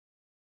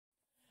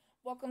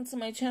Welcome to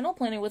my channel,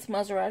 Planning with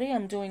Monserrate.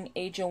 I'm doing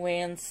a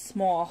Joann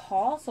small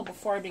haul. So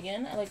before I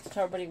begin, I'd like to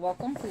tell everybody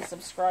welcome. Please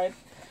subscribe.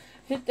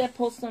 Hit that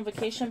post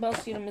notification bell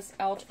so you don't miss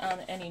out on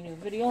any new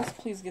videos.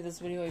 Please give this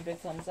video a big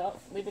thumbs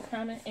up. Leave a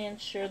comment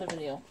and share the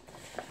video.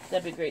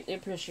 That'd be greatly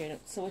appreciated.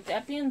 So with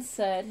that being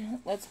said,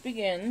 let's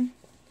begin.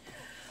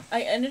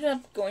 I ended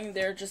up going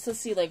there just to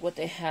see like what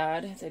they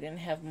had. They didn't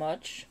have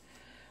much.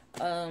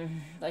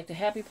 Like the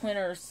Happy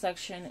Planner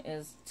section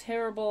is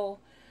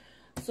terrible.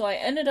 So I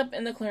ended up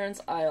in the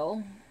clearance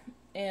aisle,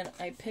 and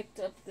I picked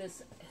up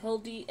this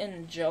Hildie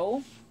and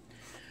Joe.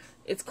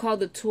 It's called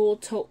the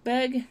Tote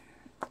bag.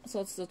 So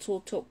it's the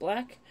Tote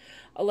Black.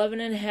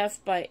 11.5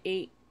 by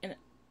 8 and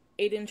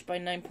 8 inch by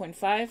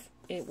 9.5.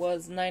 It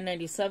was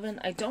 $9.97.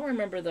 I don't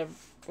remember the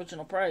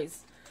original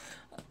price.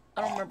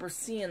 I don't remember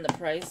seeing the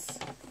price.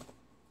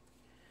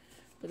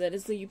 But that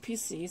is the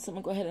UPC. So I'm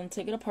going to go ahead and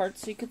take it apart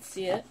so you could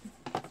see it.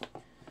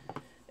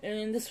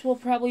 And this will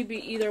probably be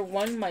either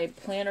one, my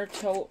planner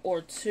tote,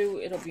 or two,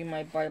 it'll be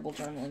my Bible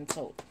journaling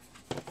tote.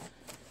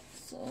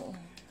 So,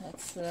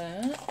 that's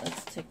that.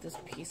 Let's take this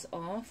piece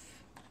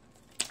off.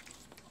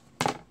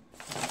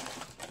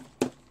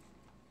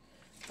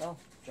 Oh,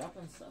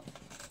 dropping stuff.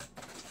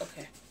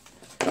 Okay.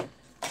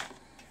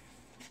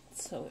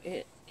 So,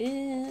 it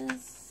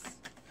is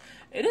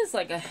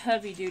like a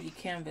heavy-duty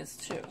canvas,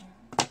 too.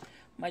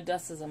 My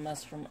dust is a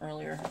mess from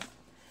earlier.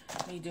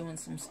 Me doing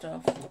some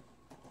stuff.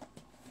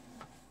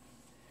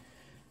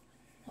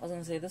 I was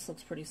going to say, this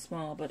looks pretty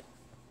small, but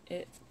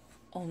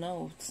oh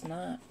no, it's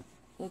not.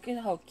 Look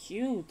at how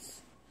cute.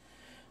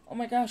 Oh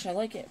my gosh, I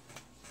like it.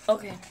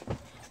 Okay.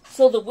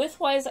 So the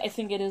width-wise, I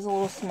think it is a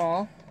little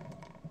small.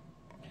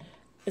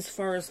 As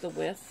far as the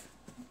width.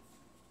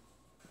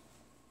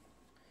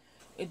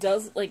 It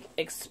does, like,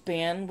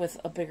 expand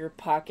with a bigger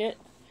pocket.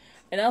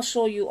 And I'll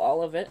show you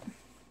all of it.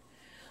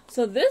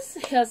 So this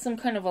has some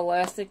kind of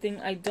elastic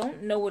thing. I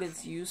don't know what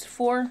it's used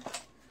for.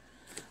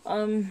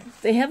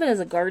 They have it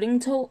as a gardening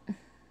tote.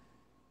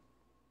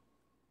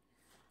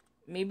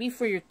 Maybe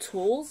for your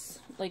tools,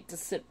 like to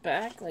sit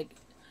back, like,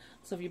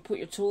 so if you put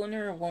your tool in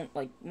there, it won't,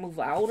 like, move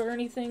out or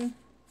anything,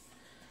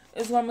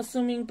 is what I'm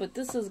assuming, but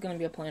this is going to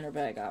be a planner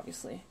bag,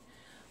 obviously.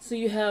 So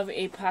you have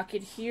a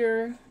pocket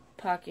here,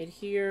 pocket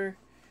here,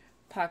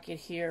 pocket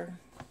here,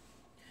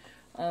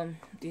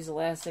 these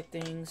elastic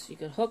things, you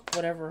can hook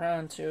whatever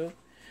onto.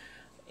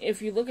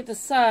 If you look at the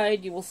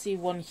side, you will see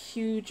one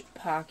huge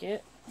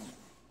pocket,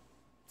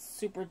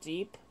 super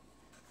deep,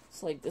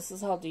 so, like, this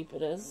is how deep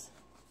it is.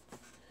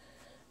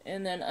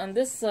 And then on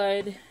this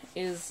side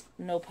is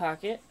no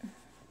pocket.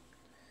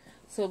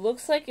 So it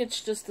looks like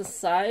it's just the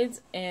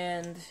sides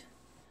and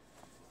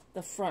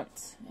the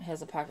front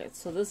has a pocket.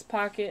 So this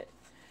pocket,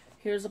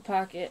 here's a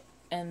pocket,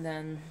 and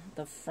then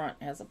the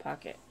front has a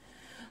pocket.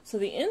 So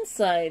the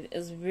inside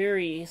is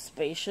very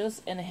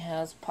spacious and it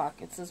has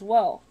pockets as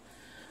well.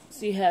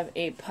 So you have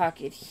a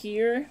pocket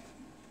here.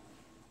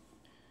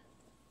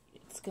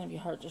 It's going to be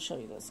hard to show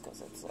you this because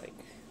it's like,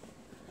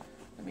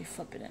 let me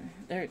flip it in.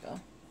 There you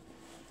go.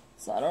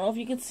 So I don't know if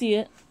you can see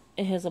it.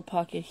 It has a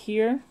pocket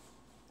here.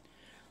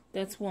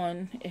 That's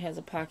one. It has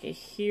a pocket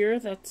here.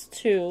 That's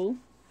two.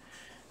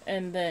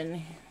 And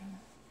then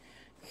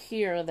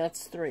here,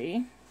 that's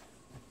three.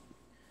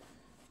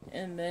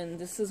 And then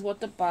this is what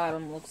the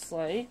bottom looks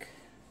like.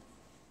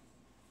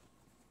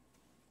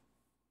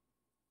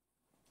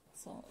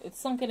 So it's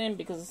sunken in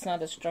because it's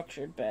not a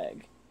structured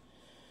bag.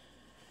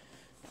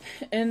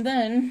 And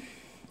then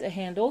the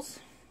handles.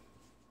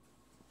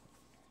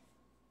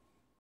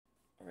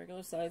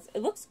 Regular size.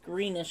 It looks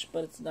greenish,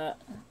 but it's not.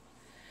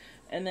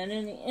 And then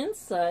in the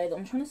inside,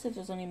 I'm trying to see if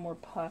there's any more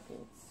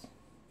pockets.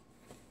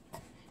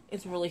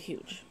 It's really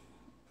huge.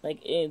 Like,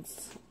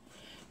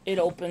 it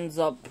opens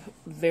up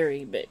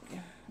very big.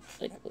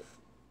 Like, look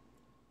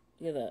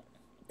at that.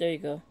 There you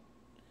go.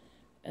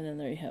 And then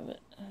there you have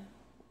it.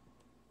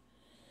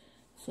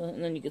 So,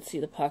 and then you can see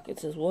the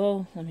pockets as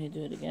well. Let me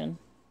do it again.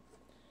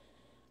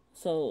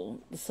 So,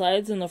 the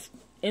sides and the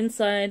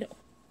inside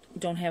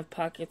don't have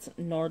pockets,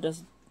 nor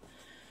does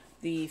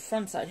the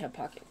front side have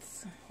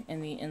pockets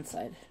and the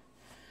inside.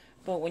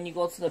 But when you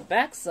go to the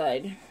back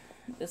side,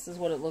 this is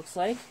what it looks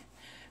like.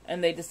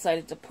 And they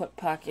decided to put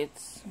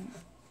pockets.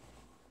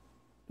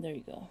 There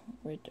you go,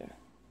 right there.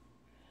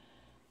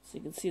 So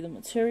you can see the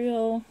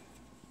material.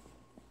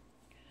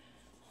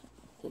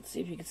 Let's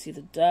see if you can see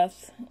the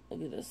depth.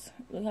 Look at this.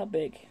 Look how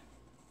big.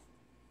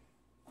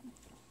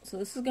 So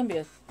this is going to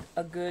be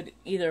a good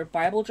either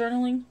Bible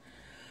journaling,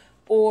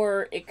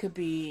 or it could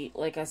be,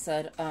 like I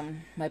said,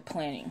 my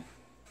planning.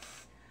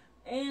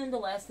 And the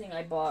last thing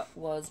I bought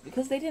was,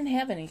 because they didn't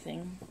have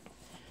anything,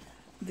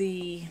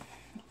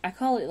 I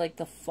call it like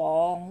the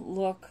fall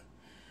look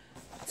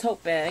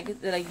tote bag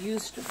that I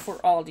used for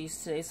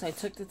Aldi's today. So I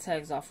took the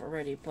tags off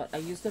already, but I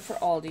used it for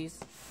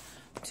Aldi's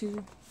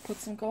to put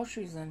some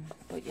groceries in.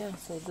 But yeah,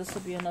 so this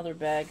will be another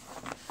bag.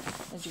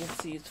 As you can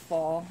see, it's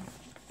fall.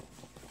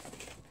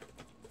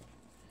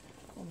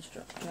 Almost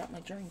dropped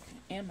my drink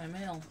and my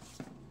mail.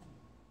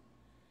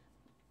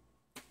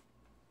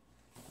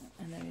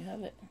 And there you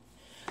have it.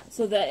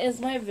 So that is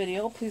my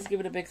video. Please give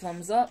it a big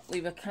thumbs up,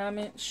 leave a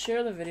comment,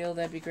 share the video.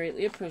 That'd be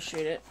greatly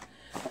appreciated.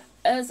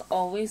 As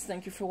always,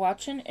 thank you for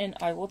watching, and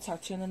I will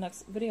talk to you in the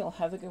next video.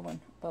 Have a good one.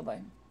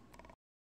 Bye-bye.